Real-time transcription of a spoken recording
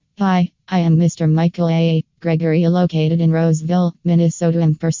Hi, I am Mr. Michael A. Gregory, located in Roseville,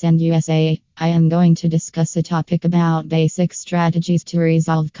 Minnesota, USA. I am going to discuss a topic about basic strategies to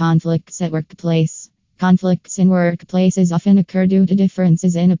resolve conflicts at workplace. Conflicts in workplaces often occur due to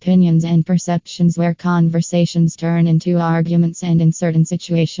differences in opinions and perceptions where conversations turn into arguments, and in certain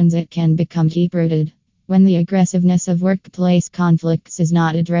situations it can become deep-rooted. When the aggressiveness of workplace conflicts is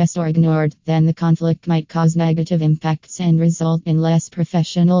not addressed or ignored, then the conflict might cause negative impacts and result in less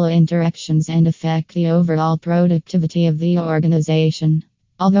professional interactions and affect the overall productivity of the organization.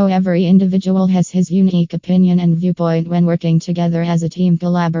 Although every individual has his unique opinion and viewpoint, when working together as a team,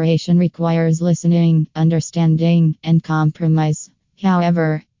 collaboration requires listening, understanding, and compromise.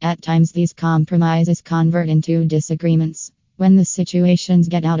 However, at times these compromises convert into disagreements. When the situations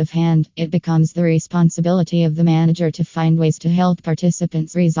get out of hand, it becomes the responsibility of the manager to find ways to help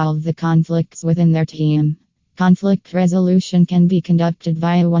participants resolve the conflicts within their team. Conflict resolution can be conducted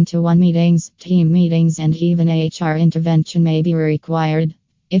via one-to-one meetings, team meetings, and even HR intervention may be required.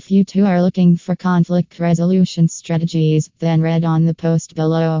 If you too are looking for conflict resolution strategies, then read on the post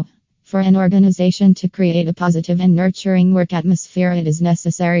below. For an organization to create a positive and nurturing work atmosphere, it is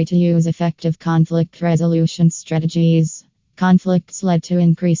necessary to use effective conflict resolution strategies. Conflicts led to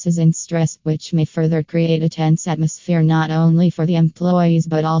increases in stress, which may further create a tense atmosphere not only for the employees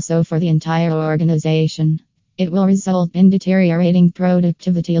but also for the entire organization. It will result in deteriorating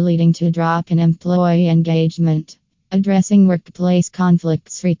productivity, leading to a drop in employee engagement. Addressing workplace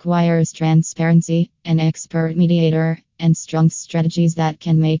conflicts requires transparency, an expert mediator, and strong strategies that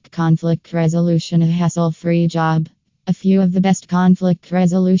can make conflict resolution a hassle-free job. A few of the best conflict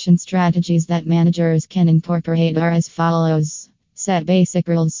resolution strategies that managers can incorporate are as follows. Set basic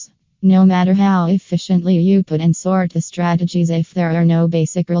rules. No matter how efficiently you put and sort the strategies, if there are no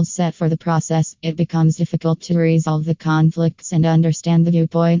basic rules set for the process, it becomes difficult to resolve the conflicts and understand the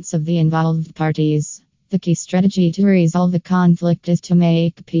viewpoints of the involved parties. The key strategy to resolve the conflict is to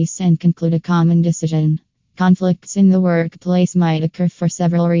make peace and conclude a common decision. Conflicts in the workplace might occur for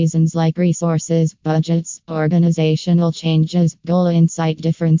several reasons, like resources, budgets, organizational changes, goal insight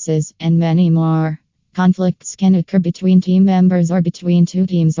differences, and many more. Conflicts can occur between team members, or between two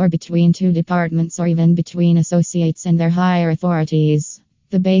teams, or between two departments, or even between associates and their higher authorities.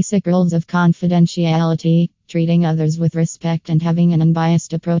 The basic rules of confidentiality, treating others with respect, and having an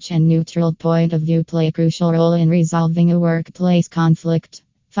unbiased approach and neutral point of view play a crucial role in resolving a workplace conflict.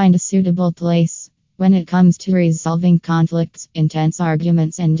 Find a suitable place. When it comes to resolving conflicts, intense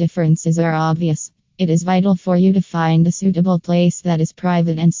arguments and differences are obvious. It is vital for you to find a suitable place that is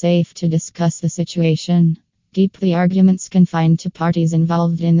private and safe to discuss the situation. Keep the arguments confined to parties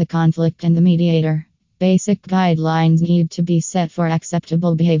involved in the conflict and the mediator. Basic guidelines need to be set for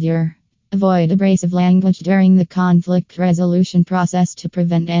acceptable behavior. Avoid abrasive language during the conflict resolution process to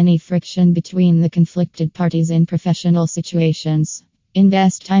prevent any friction between the conflicted parties in professional situations.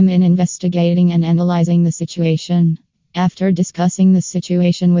 Invest time in investigating and analyzing the situation. After discussing the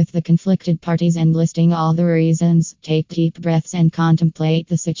situation with the conflicted parties and listing all the reasons, take deep breaths and contemplate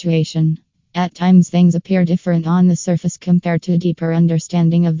the situation. At times things appear different on the surface compared to a deeper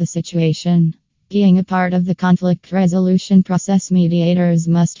understanding of the situation. Being a part of the conflict resolution process, mediators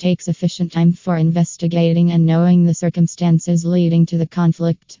must take sufficient time for investigating and knowing the circumstances leading to the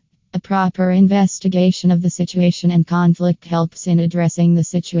conflict. A proper investigation of the situation and conflict helps in addressing the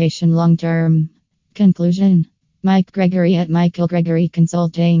situation long term. Conclusion. Mike Gregory at Michael Gregory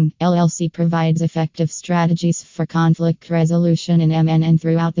Consulting, LLC provides effective strategies for conflict resolution in MN and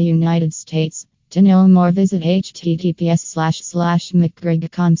throughout the United States. To know more, visit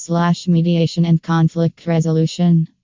https://mcgreg.com/mediation and conflict resolution.